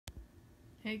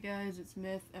Hey guys, it's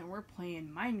Myth, and we're playing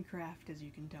Minecraft, as you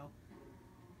can tell.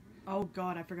 Oh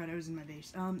god, I forgot I was in my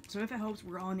base. So if it helps,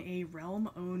 we're on a realm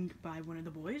owned by one of the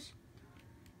boys.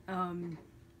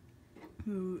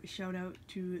 Who, shout out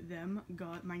to them,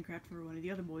 got Minecraft for one of the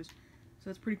other boys. So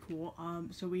that's pretty cool.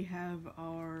 So we have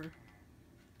our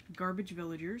garbage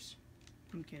villagers.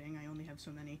 I'm kidding, I only have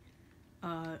so many.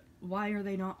 Why are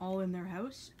they not all in their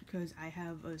house? Because I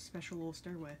have a special little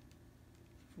stairway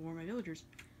for my villagers.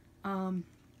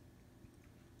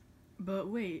 But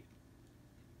wait,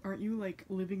 aren't you, like,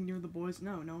 living near the boys?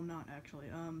 No, I'm not, actually.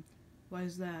 Why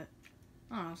is that?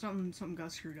 I don't know, something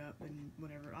got screwed up and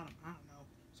whatever, I don't know.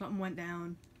 Something went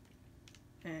down,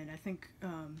 and I think,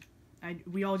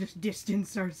 we all just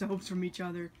distanced ourselves from each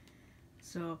other.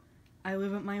 So, I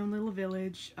live at my own little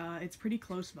village. It's pretty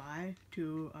close by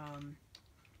to,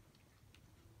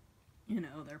 you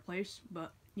know, their place,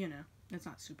 but, you know, it's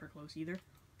not super close either.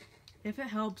 If it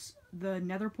helps, the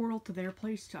nether portal to their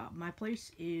place to my place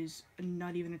is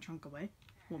not even a chunk away.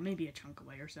 Well, maybe a chunk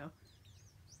away or so.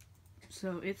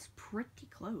 So it's pretty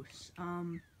close.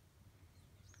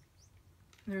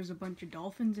 There's a bunch of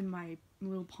dolphins in my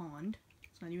little pond.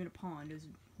 It's not even a pond, there's a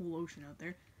whole ocean out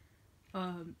there.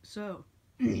 So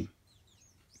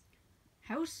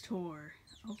house tour.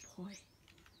 Oh boy.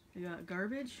 We got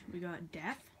garbage, we got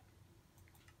death.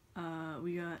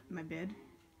 We got my bed.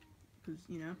 Because,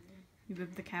 you know, we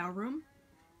have the cow room.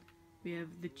 We have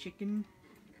the chicken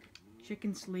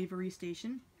slavery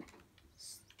station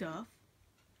stuff.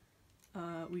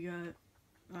 We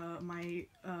got my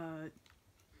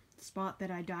spot that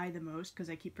I die the most because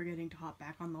I keep forgetting to hop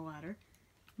back on the ladder.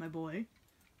 My boy,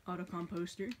 auto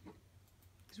composter,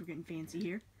 because we're getting fancy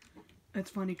here. It's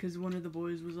funny because one of the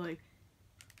boys was like,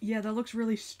 "Yeah, that looks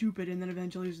really stupid," and then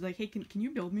eventually he was like, "Hey, can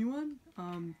you build me one?"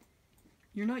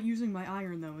 You're not using my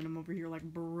iron, though, and I'm over here like,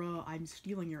 bruh, I'm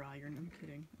stealing your iron. I'm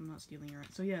kidding. I'm not stealing your iron.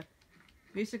 So, yeah.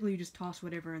 Basically, you just toss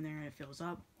whatever in there and it fills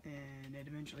up, and it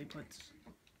eventually puts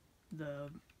the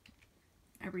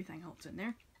everything else in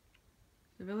there.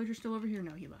 The villager's still over here?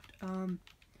 No, he left.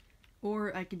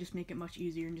 Or I could just make it much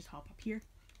easier and just hop up here.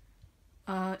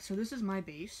 So this is my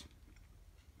base.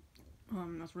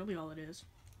 That's really all it is.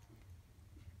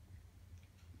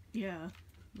 Yeah.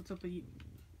 What's up with you?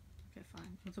 Okay,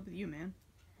 fine. What's up with you, man?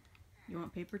 You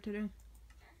want paper today?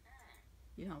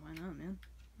 Yeah, why not, man?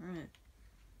 Alright.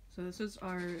 So this is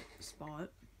our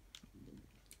spot.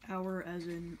 Our, as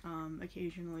in,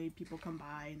 occasionally people come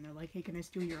by and they're like, "Hey, can I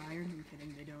steal your iron?" I'm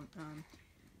kidding, they don't,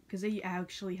 because they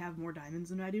actually have more diamonds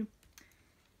than I do.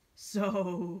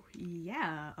 So,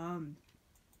 yeah,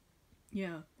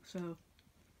 yeah, so,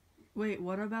 wait,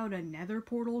 what about a nether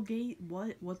portal gate?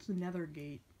 What's the nether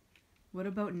gate? What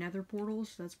about nether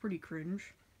portals? That's pretty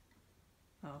cringe.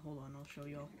 Hold on, I'll show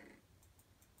y'all.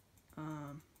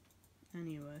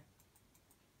 Anyway.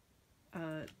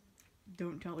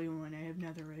 Don't tell anyone I have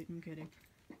netherite, I'm kidding.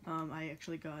 I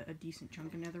actually got a decent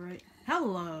chunk of netherite.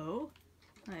 Hello!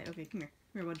 Alright, okay, come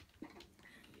here, bud.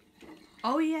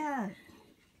 Oh yeah!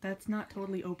 That's not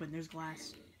totally open, there's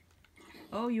glass.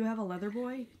 Oh, you have a leather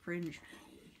boy? Cringe.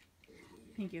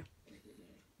 Thank you.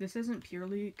 This isn't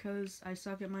purely because I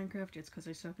suck at Minecraft, it's because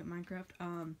I suck at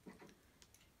Minecraft.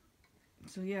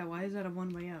 So yeah, why is that a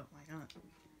one-way out? Why not?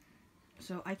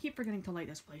 So I keep forgetting to light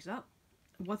this place up.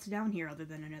 What's down here other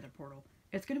than another portal?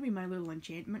 It's gonna be my little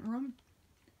enchantment room.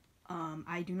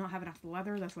 I do not have enough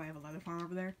leather, that's why I have a leather farm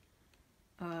over there.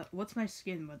 What's my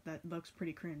skin? But that looks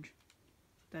pretty cringe.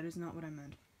 That is not what I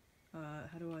meant.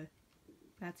 How do I...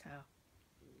 That's how.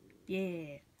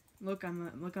 Yeah. Look, I'm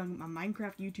a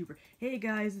Minecraft YouTuber. Hey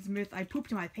guys, it's Myth. I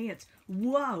pooped my pants.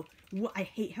 Whoa! I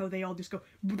hate how they all just go...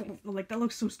 Like, that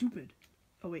looks so stupid.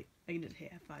 Oh wait, I can just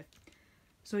hit F5.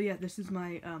 So yeah, this is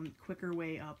my, quicker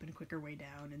way up and quicker way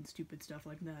down and stupid stuff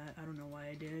like that. I don't know why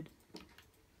I did.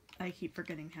 I keep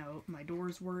forgetting how my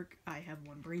doors work. I have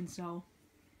one brain cell.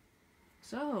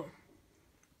 So,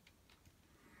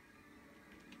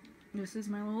 this is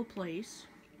my little place.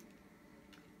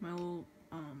 My little,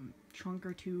 chunk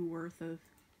or two worth of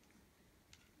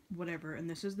whatever. And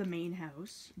this is the main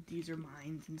house. These are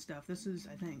mines and stuff. This is,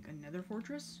 I think, a nether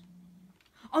fortress?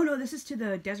 Oh no, this is to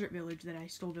the desert village that I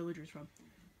stole villagers from.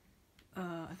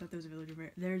 I thought there was a village over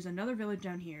here. There's another village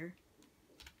down here.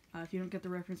 If you don't get the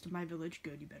reference to my village,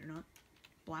 good, you better not.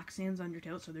 Black Sands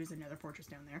Undertale, so there's another fortress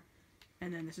down there.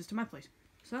 And then this is to my place.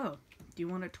 So, do you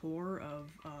want a tour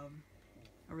of,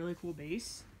 a really cool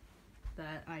base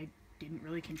that I didn't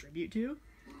really contribute to?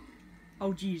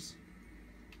 Oh, jeez.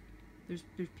 There's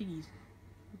piggies.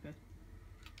 Okay.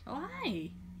 Oh, hi!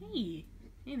 Hey!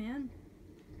 Hey, man.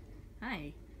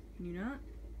 Hi. Can you not?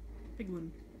 Piglin.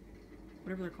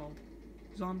 Whatever they're called.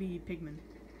 zombie pigman.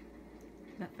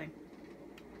 That thing.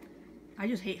 I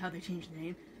just hate how they changed the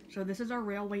name. So this is our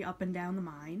railway up and down the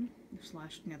mine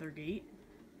 / nether gate.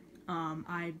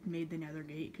 I made the nether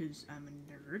gate because I'm a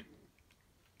nerd.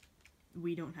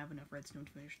 We don't have enough redstone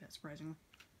to finish that, surprisingly.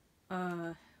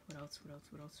 What else?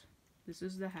 This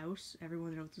is the house.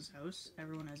 Everyone else's house.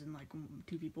 Everyone as in, like,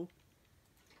 2 people.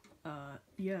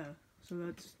 Yeah. So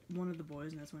that's one of the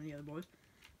boys, and that's one of the other boys.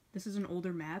 This is an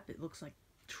older map. It looks like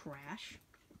trash.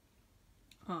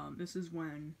 This is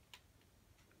when...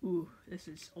 Ooh, this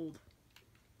is old.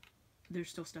 There's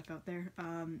still stuff out there.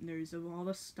 There's all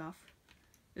this stuff.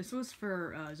 This was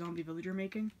for, zombie villager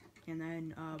making. And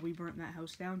then, we burnt that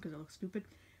house down because it looked stupid.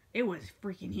 It was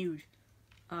freaking huge.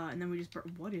 And then we just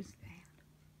burnt... What is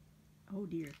that? Oh,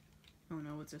 dear. Oh,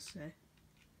 no, what's this say?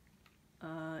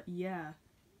 Yeah.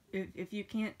 If you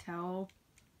can't tell,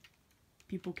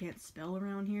 people can't spell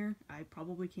around here. I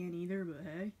probably can't either, but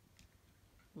hey.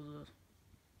 What's this?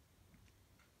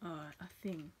 A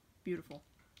thing. Beautiful.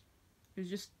 There's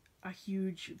just a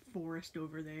huge forest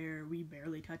over there. We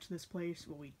barely touch this place.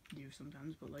 Well, we do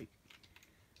sometimes, but, like,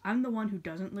 I'm the one who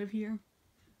doesn't live here.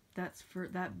 That's for,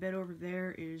 that bit over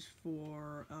there is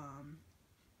for,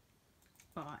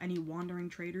 any wandering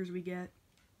traders we get.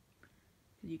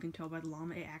 As you can tell by the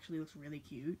llama, it actually looks really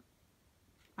cute.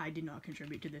 I did not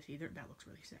contribute to this either. That looks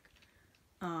really sick.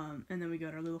 And then we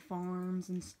got our little farms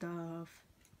and stuff.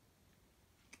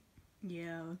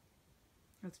 Yeah.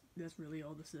 That's really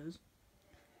all this is.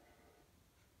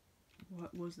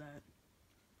 What was that?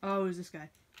 Oh, it was this guy.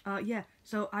 Yeah,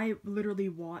 so I literally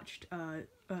watched a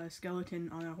skeleton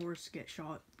on a horse get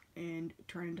shot and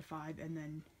turn into 5, and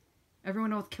then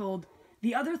everyone else killed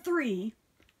the other 3.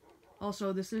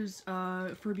 Also, this is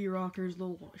Furby Rocker's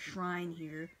little shrine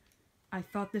here. I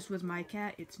thought this was my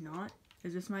cat. It's not.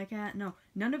 Is this my cat? No.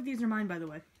 None of these are mine, by the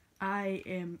way. I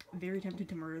am very tempted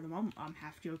to murder them. I'm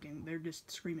half joking. They're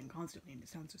just screaming constantly, and it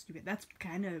sounds so stupid. That's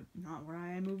kind of not where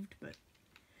I moved, but...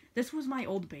 This was my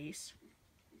old base.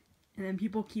 And then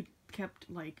people kept,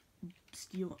 like,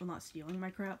 not stealing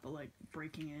my crap, but, like,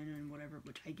 breaking in and whatever,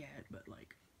 which I get, but,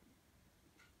 like...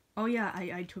 Oh, yeah,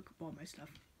 I took all my stuff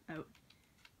out.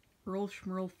 Earl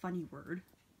Schmerl funny word.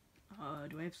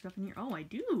 Do I have stuff in here? Oh, I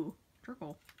do!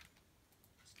 Trickle.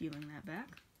 Stealing that back.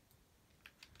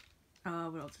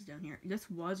 What else is down here? This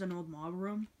was an old mob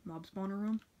spawner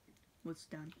room. What's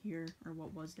down here? Or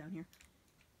what was down here?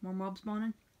 More mob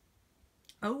spawning?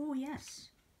 Oh, yes.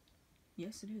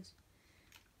 Yes, it is.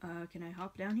 Can I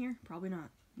hop down here? Probably not.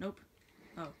 Nope.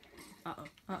 Oh. Uh-oh.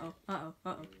 Uh-oh. Uh-oh.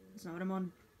 Uh-oh. That's not what I'm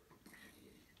on.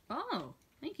 Oh!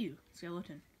 Thank you,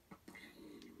 skeleton.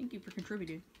 Thank you for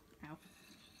contributing. Ow.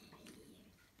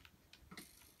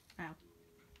 Ow.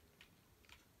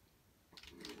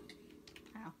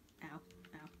 Ow. Ow.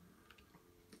 Ow.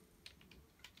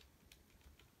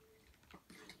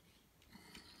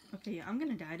 Okay, yeah, I'm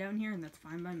gonna die down here, and that's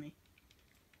fine by me.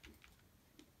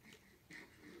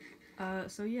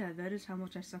 So yeah, that is how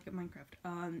much I suck at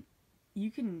Minecraft.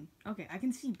 You can... Okay, I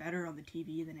can see better on the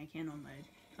TV than I can on my,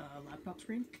 laptop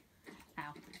screen.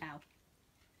 Ow. Ow.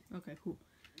 Okay, cool.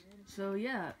 So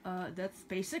yeah, that's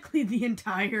basically the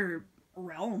entire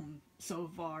realm so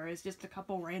far. It's just a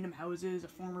couple random houses, a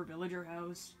former villager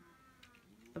house,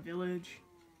 a village.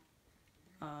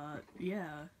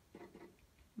 Yeah.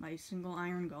 My single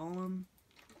iron golem.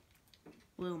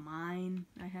 Little mine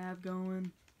I have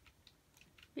going.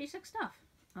 Basic stuff.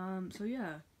 So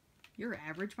yeah. Your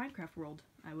average Minecraft world,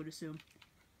 I would assume.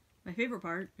 My favorite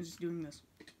part is just doing this.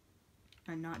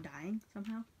 And not dying,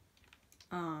 somehow.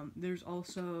 There's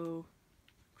also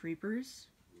creepers.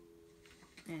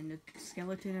 And a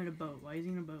skeleton and a boat. Why is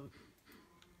he in a boat?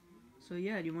 So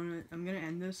yeah, do you wanna... I'm gonna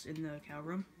end this in the cow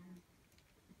room.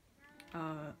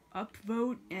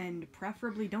 Upvote and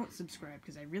preferably don't subscribe,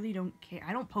 because I really don't care.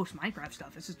 I don't post Minecraft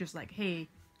stuff. This is just like, hey,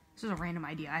 this is a random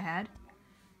idea I had.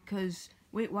 Because,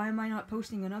 wait, why am I not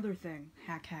posting another thing?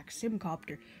 Hack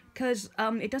Simcopter. Because,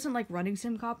 it doesn't like running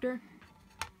Simcopter.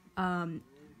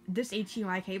 This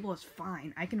HDMI cable is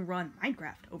fine. I can run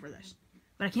Minecraft over this.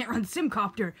 But I can't run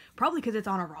Simcopter. Probably because it's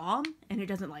on a ROM, and it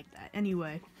doesn't like that.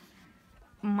 Anyway.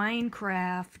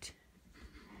 Minecraft.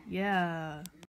 Yeah.